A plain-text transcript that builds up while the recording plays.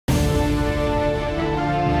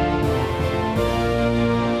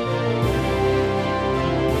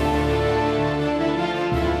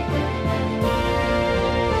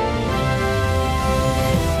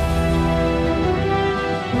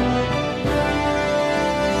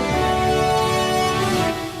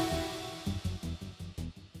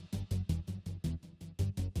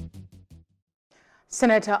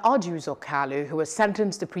Senator Orji Kalu, who was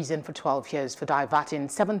sentenced to prison for 12 years for diverting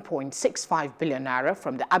 7.65 billion naira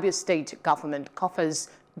from the Abia State government coffers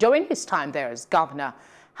during his time there as governor,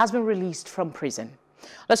 has been released from prison.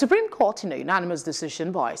 The Supreme Court, in a unanimous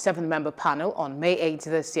decision by a 7-member panel on May 8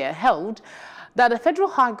 this year, held that the Federal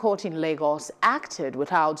High Court in Lagos acted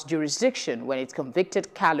without jurisdiction when it convicted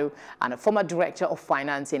Kalu and a former director of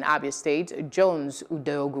finance in Abia State, Jones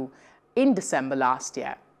Udogu, in December last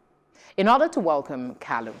year. In order to welcome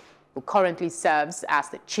Kalu, who currently serves as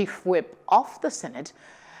the chief whip of the Senate,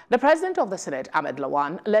 the president of the Senate, Ahmed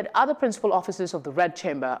Lawan, led other principal officers of the Red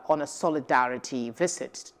Chamber on a solidarity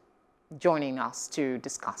visit. Joining us to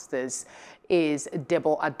discuss this is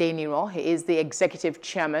Debo Adeniran. He is the executive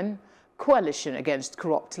chairman, Coalition Against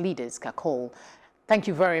Corrupt Leaders, CACOL. Thank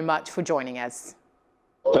you very much for joining us.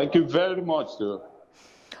 Thank you very much, sir.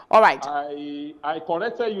 All right. I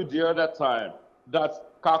corrected you the other time that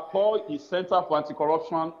CACOL is Center for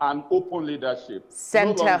Anti-Corruption and Open Leadership.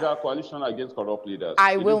 Center. No longer Coalition Against Corrupt Leaders.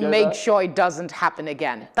 I will make sure it doesn't happen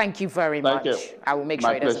again. Thank you very much. Thank you. I will make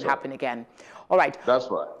sure it doesn't happen again. All right. That's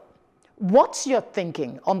right. What's your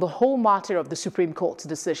thinking on the whole matter of the Supreme Court's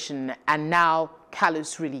decision and now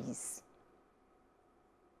Kalu's release?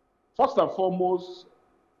 First and foremost,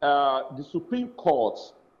 the Supreme Court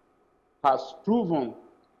has proven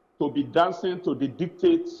to be dancing to the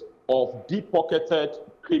dictates of deep-pocketed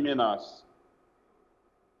criminals.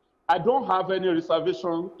 I don't have any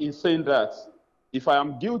reservation in saying that if I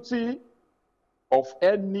am guilty of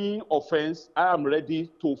any offense, I am ready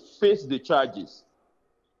to face the charges.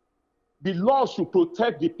 The law should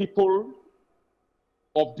protect the people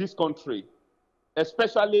of this country,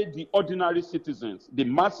 especially the ordinary citizens, the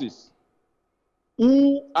masses,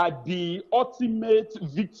 who are the ultimate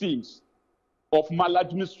victims of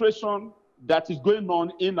maladministration that is going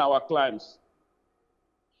on in our climes.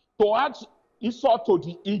 To add insult to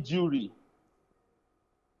the injury,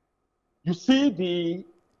 you see the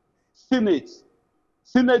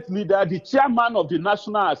Senate leader, the chairman of the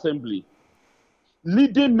National Assembly,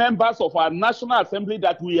 leading members of our National Assembly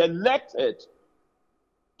that we elected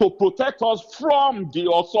to protect us from the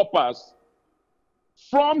usurpers,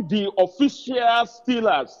 from the official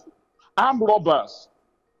stealers, armed robbers.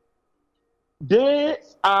 They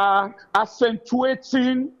are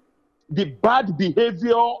accentuating the bad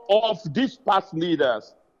behavior of these past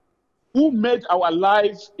leaders who made our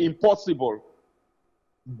lives impossible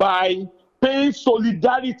by paying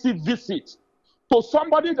solidarity visits to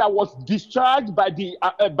somebody that was discharged by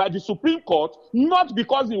the Supreme Court, not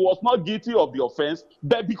because he was not guilty of the offense,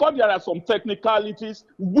 but because there are some technicalities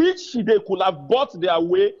which they could have bought their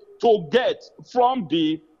way to get from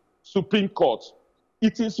the Supreme Court.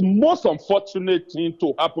 It is most unfortunate thing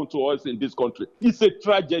to happen to us in this country. It's a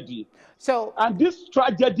tragedy. And this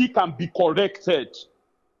tragedy can be corrected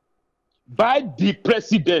by the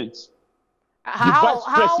president.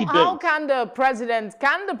 How can the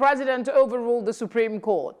president overrule the Supreme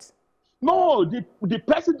Court? No, the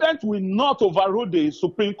president will not overrule the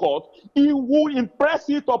Supreme Court. He will impress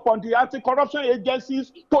it upon the anti-corruption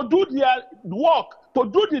agencies to do their work, to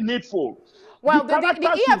do the needful. Well, the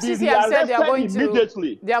EFCC has said they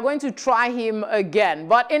are going to try him again.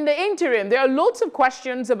 But in the interim, there are lots of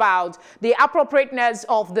questions about the appropriateness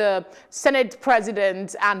of the Senate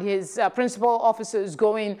president and his principal officers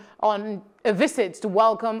going on a visit to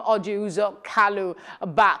welcome Orji Kalu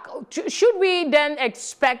back. Should we then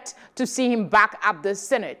expect to see him back at the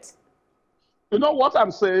Senate? You know what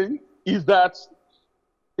I'm saying is that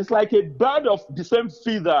it's like a bird of the same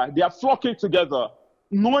feather. They are flocking together,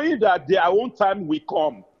 knowing that their own time will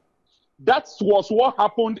come. That was what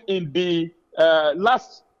happened in the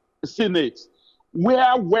last Senate,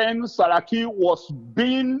 where when Saraki was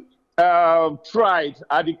being tried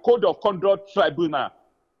at the Code of Conduct Tribunal,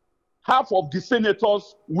 half of the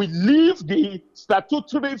senators will leave the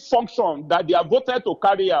statutory function that they are voted to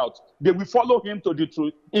carry out. They will follow him to the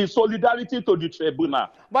truth in solidarity to the tribunal.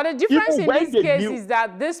 But the difference in this case is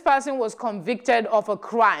that this person was convicted of a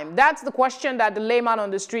crime. That's the question that the layman on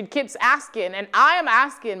the street keeps asking. And I am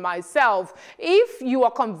asking myself, if you are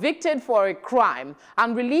convicted for a crime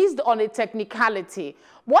and released on a technicality,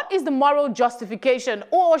 what is the moral justification,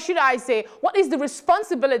 or should I say, what is the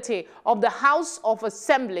responsibility of the House of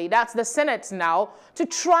Assembly, that's the Senate now, to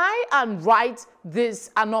try and right this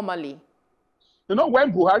anomaly? You know,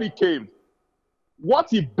 when Buhari came, what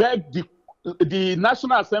he begged the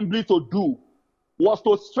National Assembly to do was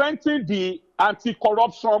to strengthen the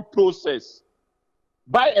anti-corruption process.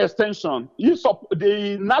 By extension,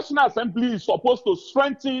 the National Assembly is supposed to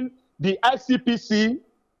strengthen the ICPC,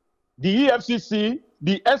 the EFCC,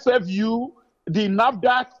 the SFU, the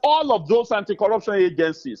NAFDAC, all of those anti-corruption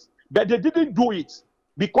agencies. But they didn't do it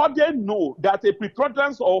because they know that a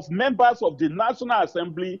preponderance of members of the National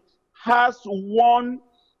Assembly has one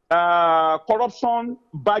corruption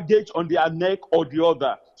baggage on their neck or the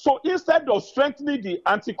other. So instead of strengthening the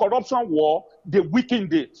anti-corruption war, they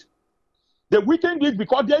weakened it. They weakened it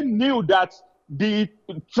because they knew that the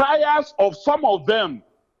trials of some of them,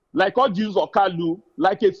 like Orji Kalu,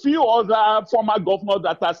 like a few other former governors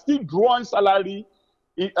that are still drawing salary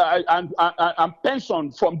and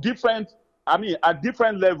pension from different, at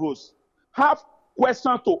different levels, have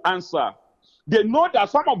questions to answer. They know that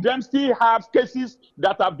some of them still have cases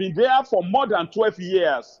that have been there for more than 12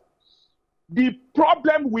 years. The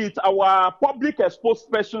problem with our public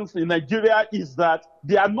exposed persons in Nigeria is that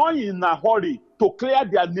they are not in a hurry to clear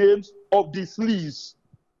their names of the sleaze.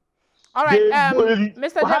 All right,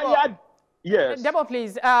 Mr. Debo. Yes. Debo,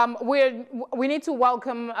 please. We need to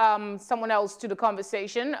welcome someone else to the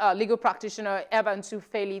conversation, legal practitioner Evans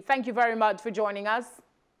Ufeli. Thank you very much for joining us.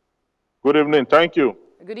 Good evening. Thank you.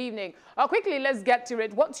 Good evening. Quickly, let's get to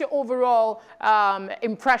it. What's your overall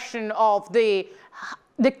impression of the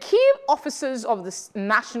key officers of the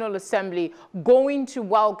National Assembly going to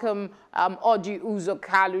welcome Orji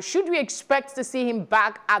Kalu? Should we expect to see him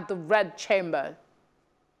back at the Red Chamber?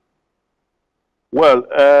 Well,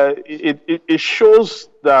 it shows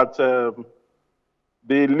that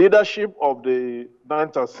the leadership of the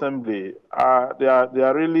Ninth Assembly, they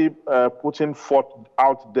are really putting forth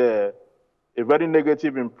out there a very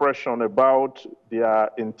negative impression about their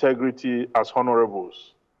integrity as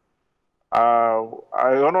honorables. An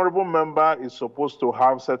honorable member is supposed to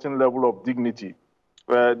have certain level of dignity.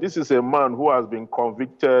 This is a man who has been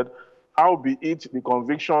convicted, albeit the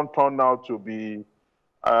conviction turned out to be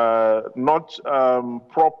not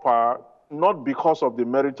proper, not because of the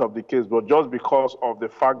merit of the case, but just because of the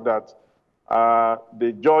fact that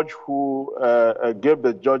the judge who gave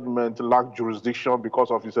the judgment lacked jurisdiction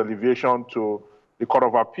because of his elevation to the Court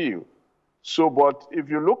of Appeal. So, but if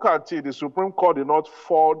you look at it, the Supreme Court did not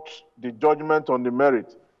fault the judgment on the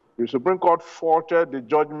merit. The Supreme Court faulted the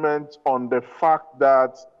judgment on the fact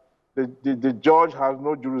that the judge has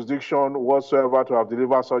no jurisdiction whatsoever to have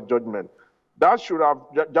delivered such judgment. That should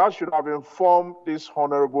have informed this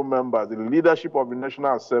honorable member, the leadership of the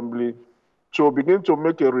National Assembly, to begin to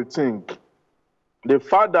make a rethink. The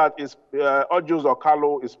fact that Orji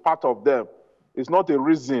Kalu is part of them is not a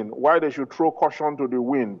reason why they should throw caution to the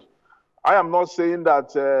wind. I am not saying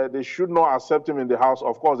that they should not accept him in the house.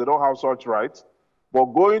 Of course, they don't have such rights. But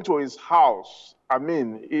going to his house,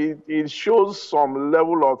 it shows some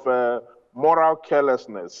level of moral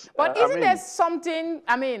carelessness. But isn't there something,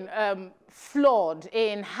 flawed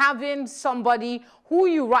in having somebody who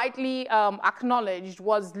you rightly acknowledged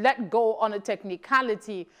was let go on a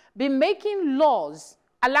technicality, be making laws,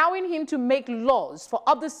 allowing him to make laws for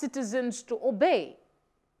other citizens to obey?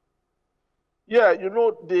 Yeah, you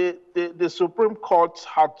know, the Supreme Court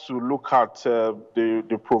had to look at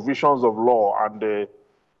the provisions of law and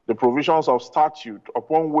the provisions of statute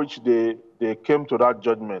upon which they came to that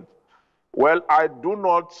judgment. Well, I do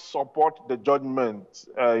not support the judgment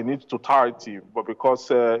in its totality, but because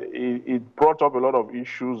it brought up a lot of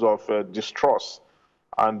issues of distrust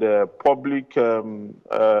and public, the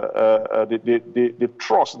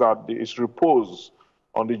trust that is reposed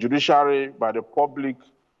on the judiciary by the public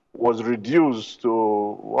was reduced to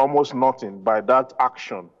almost nothing by that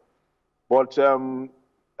action. But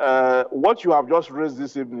what you have just raised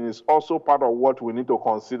this evening is also part of what we need to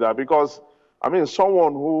consider, because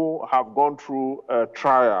someone who have gone through a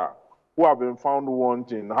trial, who have been found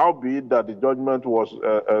wanting, howbeit that the judgment was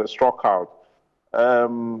struck out,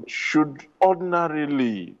 should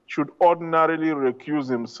ordinarily recuse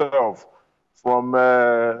himself from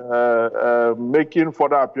making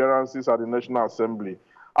further appearances at the National Assembly.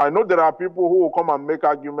 I know there are people who will come and make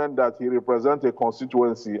argument that he represents a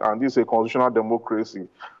constituency and this is a constitutional democracy.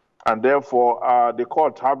 And therefore, the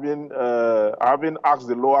court, having asked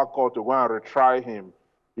the lower court to go and retry him,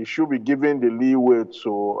 he should be given the leeway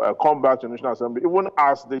to come back to the National Assembly, even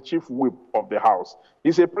as the chief whip of the House.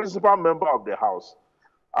 He's a principal member of the House.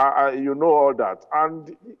 You know all that.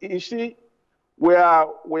 And you see, we are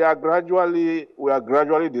gradually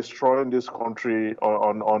destroying this country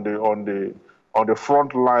on the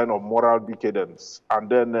front line of moral decadence, and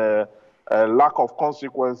then a lack of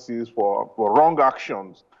consequences for wrong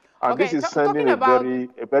actions. And okay, this is sending a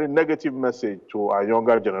very negative message to our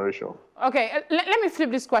younger generation. Okay, let me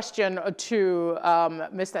flip this question to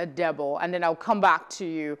Mr. Debo, and then I'll come back to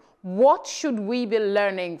you. What should we be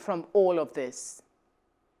learning from all of this?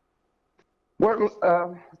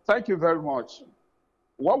 Well, thank you very much.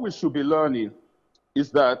 What we should be learning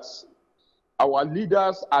is that our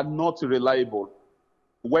leaders are not reliable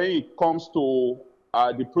when it comes to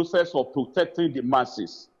the process of protecting the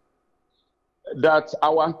masses. That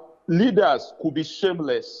our leaders could be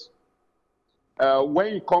shameless when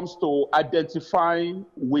it comes to identifying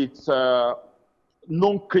with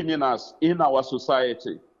known criminals in our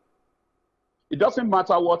society. It doesn't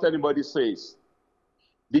matter what anybody says.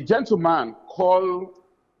 The gentleman called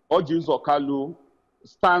Orji Kalu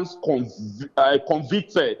stands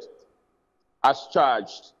convicted as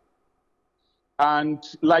charged. And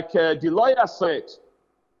like the lawyer said,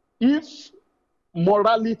 if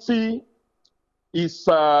morality is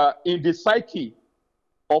in the psyche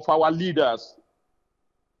of our leaders,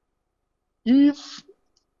 if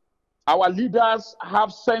our leaders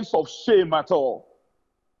have sense of shame at all,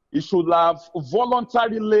 he should have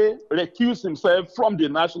voluntarily recused himself from the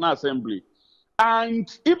National Assembly. And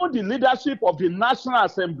even the leadership of the National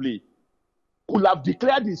Assembly could have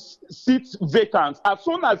declared his seat vacant as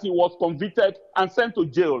soon as he was convicted and sent to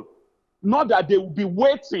jail. Not that they will be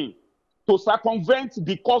waiting to circumvent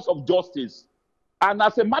the course of justice. And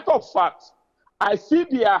as a matter of fact, I see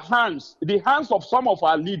their hands, the hands of some of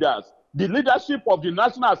our leaders, the leadership of the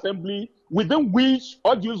National Assembly, within which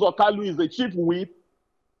Orji Kalu is the chief whip,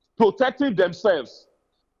 protecting themselves.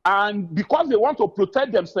 And because they want to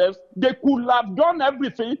protect themselves, they could have done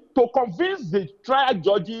everything to convince the trial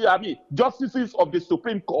judges, justices of the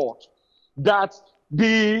Supreme Court, that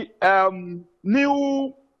the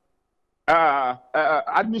new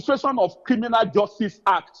Administration of Criminal Justice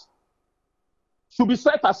Act should be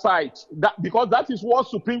set aside, because that is what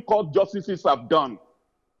Supreme Court justices have done.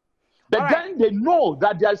 But then they know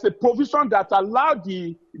that there is a provision that allowed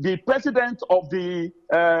the president of the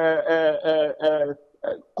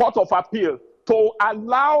Court of Appeal to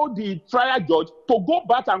allow the trial judge to go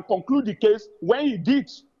back and conclude the case when he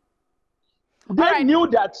did. They knew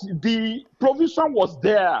that the provision was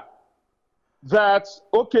there, that,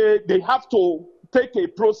 okay, they have to take a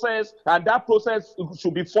process, and that process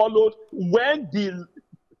should be followed when the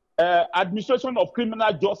Administration of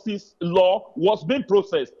Criminal Justice law was being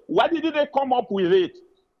processed. Why didn't they come up with it?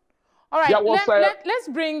 All right, let's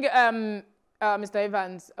bring Mr.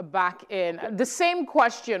 Evans back in. The same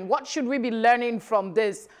question, what should we be learning from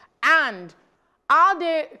this? And are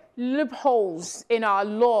there loopholes in our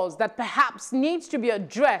laws that perhaps needs to be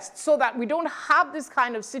addressed so that we don't have this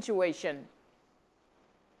kind of situation?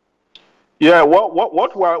 Yeah,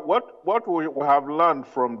 what we have learned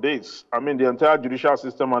from this, I mean, the entire judicial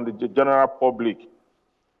system and the general public,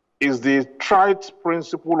 is the trite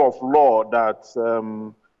principle of law that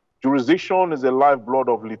jurisdiction is the lifeblood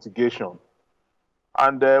of litigation.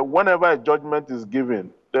 And whenever a judgment is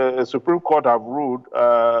given, the Supreme Court have ruled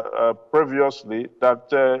previously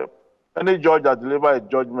that any judge that delivers a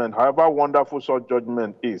judgment, however wonderful such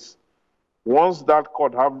judgment is, once that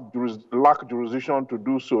court lack jurisdiction to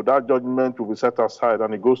do so, that judgment will be set aside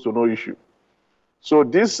and it goes to no issue. So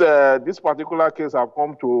this particular case have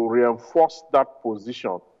come to reinforce that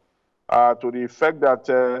position to the effect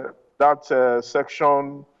that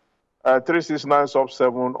section 369 sub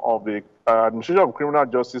 7 of the Administration of Criminal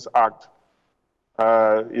Justice Act,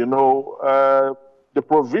 the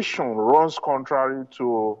provision runs contrary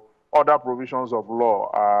to other provisions of law,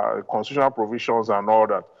 constitutional provisions and all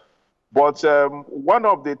that. But one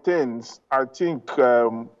of the things I think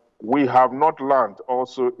we have not learned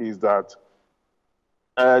also is that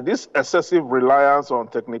this excessive reliance on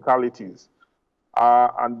technicalities,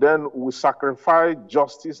 and then we sacrifice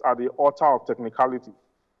justice at the altar of technicality,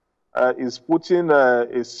 is putting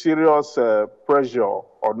a serious pressure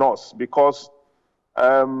on us, because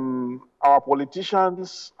our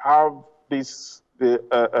politicians have this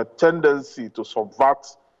tendency to subvert.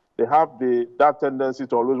 They have that tendency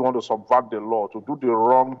to always want to subvert the law, to do the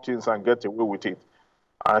wrong things and get away with it.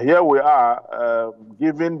 And here we are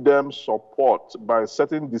giving them support by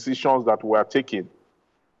certain decisions that we are taking.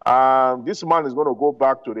 This man is going to go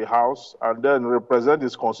back to the House and then represent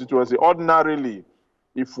his constituency. Ordinarily,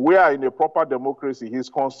 if we are in a proper democracy, his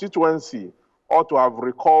constituency ought to have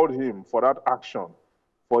recalled him for that action,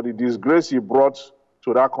 for the disgrace he brought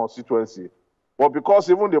to that constituency. But because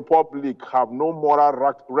even the public have no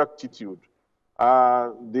moral rectitude,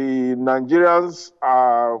 the Nigerians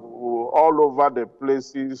are all over the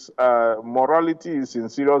places. Morality is in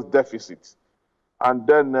serious deficit. And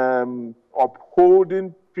then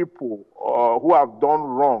upholding people who have done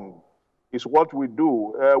wrong is what we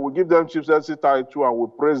do. We give them chieftaincy title and we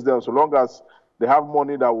praise them so long as they have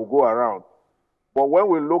money that will go around. But when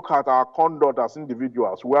we look at our conduct as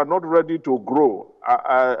individuals, we are not ready to grow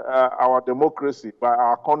our democracy by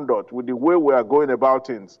our conduct with the way we are going about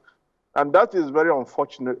things. And that is very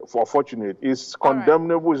unfortunate. It's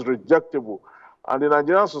condemnable, it's rejectable. And the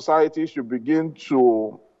Nigerian society should begin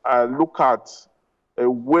to look at a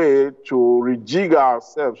way to rejig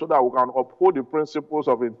ourselves so that we can uphold the principles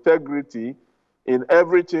of integrity in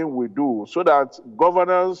everything we do, so that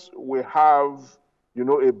governance will have,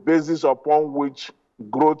 a basis upon which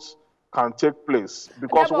growth can take place.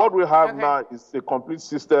 Because what we have now is a complete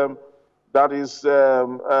system that is,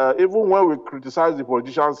 even when we criticize the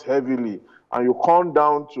politicians heavily, and you come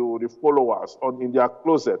down to the followers in their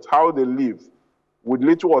closet, how they live, with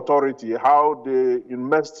little authority, how they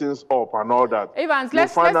mess things up and all that. Evans,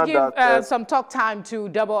 let's give some talk time to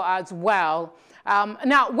Debo as well.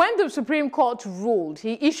 Now, when the Supreme Court ruled,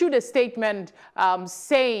 he issued a statement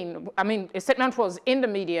saying, a statement was in the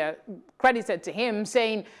media, credited to him,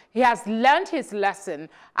 saying he has learned his lesson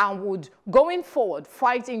and would, going forward,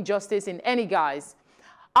 fight injustice in any guise.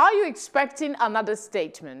 Are you expecting another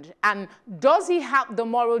statement? And does he have the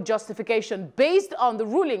moral justification based on the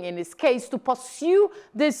ruling in his case to pursue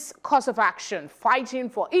this course of action, fighting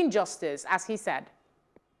for injustice, as he said?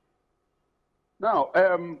 Now,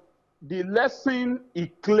 the lesson he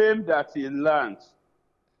claimed that he learned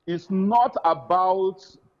is not about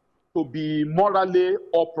to be morally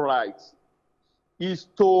upright. Is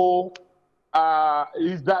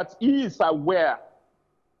that he is aware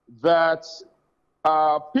that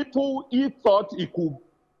people he thought he could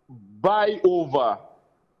buy over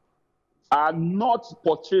are not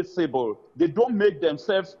purchasable. They don't make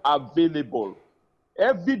themselves available.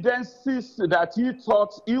 Evidences that he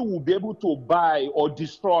thought he would be able to buy or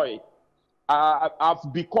destroy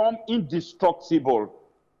have become indestructible.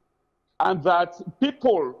 And that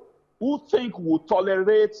people who think will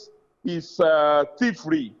tolerate his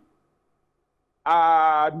thievery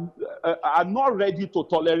are not ready to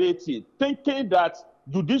tolerate it, thinking that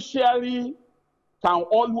judiciary can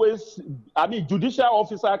always, judicial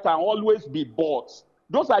officer can always be bought.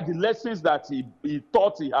 Those are the lessons that he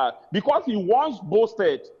thought he had. Because he once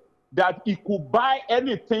boasted that he could buy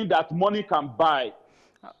anything that money can buy.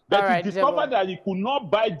 But he discovered that he could not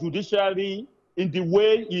buy judiciary in the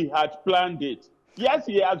way he had planned it. Yes,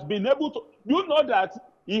 he has been able to. You know that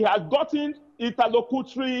he has gotten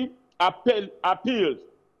interlocutory appeals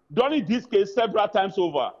during this case several times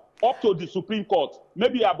over, up to the Supreme Court,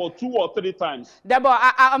 maybe about 2 or 3 times. Debo,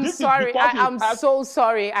 I'm sorry. I'm so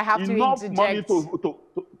sorry. I have to interject. Enough money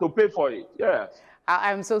to pay for it. Yes.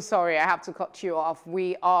 I'm so sorry. I have to cut you off.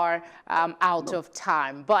 We are out of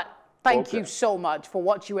time. But thank you so much for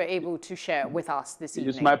what you were able to share with us this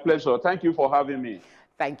evening. It's my pleasure. Thank you for having me.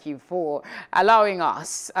 Thank you for allowing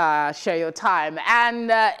us share your time.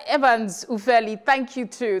 And Evans Ufeli, thank you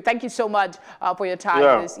too. Thank you so much for your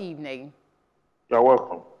time this evening. You're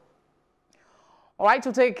welcome. All right,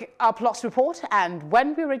 we'll take our Plus report, and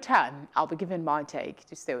when we return, I'll be giving my take.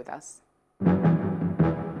 To stay with us.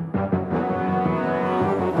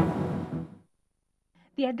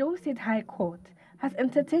 The Edo State High Court has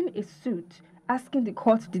entertained a suit asking the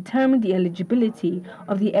court to determine the eligibility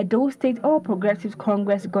of the Edo State All Progressives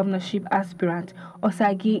Congress governorship aspirant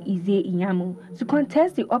Osage Ezewuike to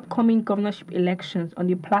contest the upcoming governorship elections on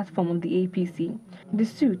the platform of the APC. The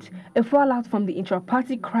suit, a fallout from the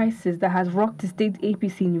intra-party crisis that has rocked the state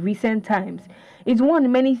APC in recent times, is one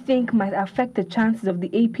many think might affect the chances of the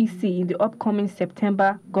APC in the upcoming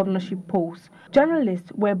September governorship polls.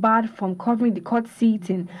 Journalists were barred from covering the court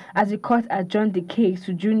sitting as the court adjourned the case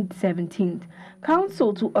to June 17th.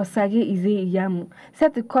 Counsel to Osage Ezewuike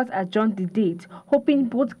said the court adjourned the date, hoping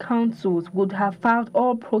both counsels would have filed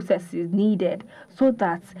all processes needed so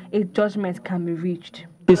that a judgment can be reached.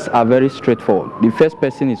 These are very straightforward. The first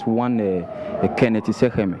person is one Kenneth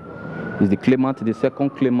Iseheme. Is the claimant. The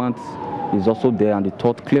second claimant is also there, and the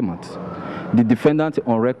third claimant. The defendant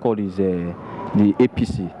on record is the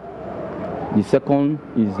APC. The second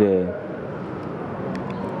is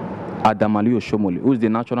Adamali Oshomole, who is the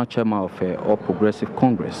national chairman of All Progressive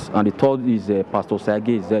Congress, and the third is Pastor Osage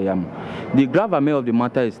Ezewuike. The gravamen of the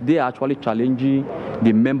matter is they are actually challenging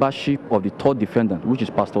the membership of the third defendant, which is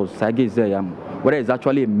Pastor Osage Ezewuike, whether he's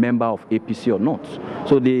actually a member of APC or not.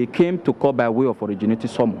 So they came to court by way of originating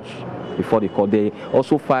summons before the court. They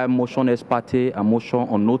also filed motion ex parte and motion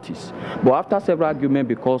on notice. But after several arguments,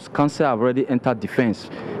 because counsel have already entered defense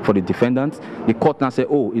for the defendants, the court now said,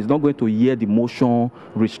 oh, it's not going to hear the motion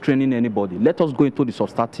restraining anybody. Let us go into the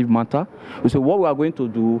substantive matter. We say what we are going to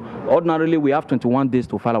do, ordinarily we have 21 days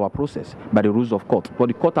to file our process by the rules of court. But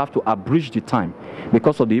the court have to abridge the time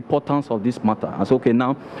because of the importance of this matter. And so, okay,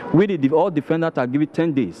 now, all defendants are given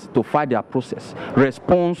 10 days to file their process.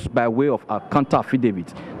 Response by way of a counter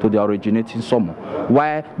affidavit to the origin. originating summons,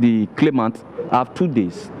 while the claimant have 2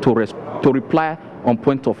 days to reply on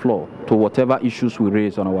point of law to whatever issues we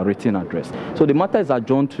raise on our written address. So the matter is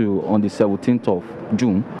adjourned to on the 17th of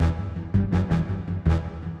June.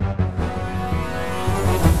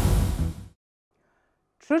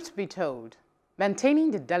 Truth be told,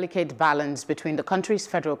 maintaining the delicate balance between the country's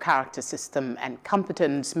federal character system and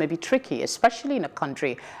competence may be tricky, especially in a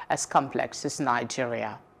country as complex as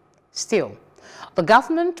Nigeria. Still, the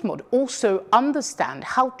government must also understand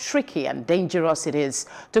how tricky and dangerous it is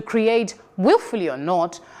to create, willfully or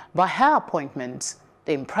not, by her appointments,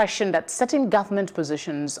 the impression that certain government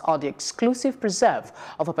positions are the exclusive preserve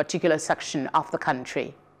of a particular section of the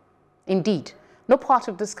country. Indeed, no part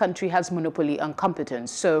of this country has monopoly on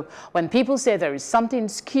competence, so when people say there is something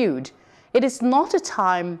skewed, it is not a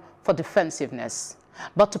time for defensiveness,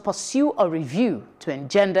 but to pursue a review to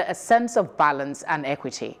engender a sense of balance and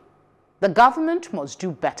equity. The government must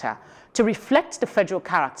do better to reflect the federal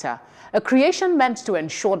character, a creation meant to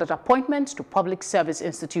ensure that appointments to public service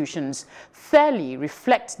institutions fairly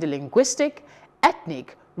reflect the linguistic,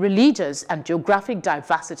 ethnic, religious, and geographic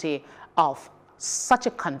diversity of such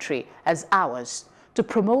a country as ours, to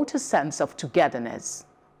promote a sense of togetherness.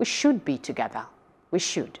 We should be together. We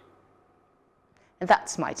should. And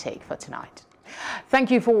that's my take for tonight. Thank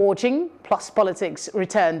you for watching. Plus Politics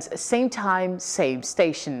returns same time, same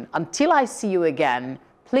station. Until I see you again,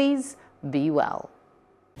 please be well.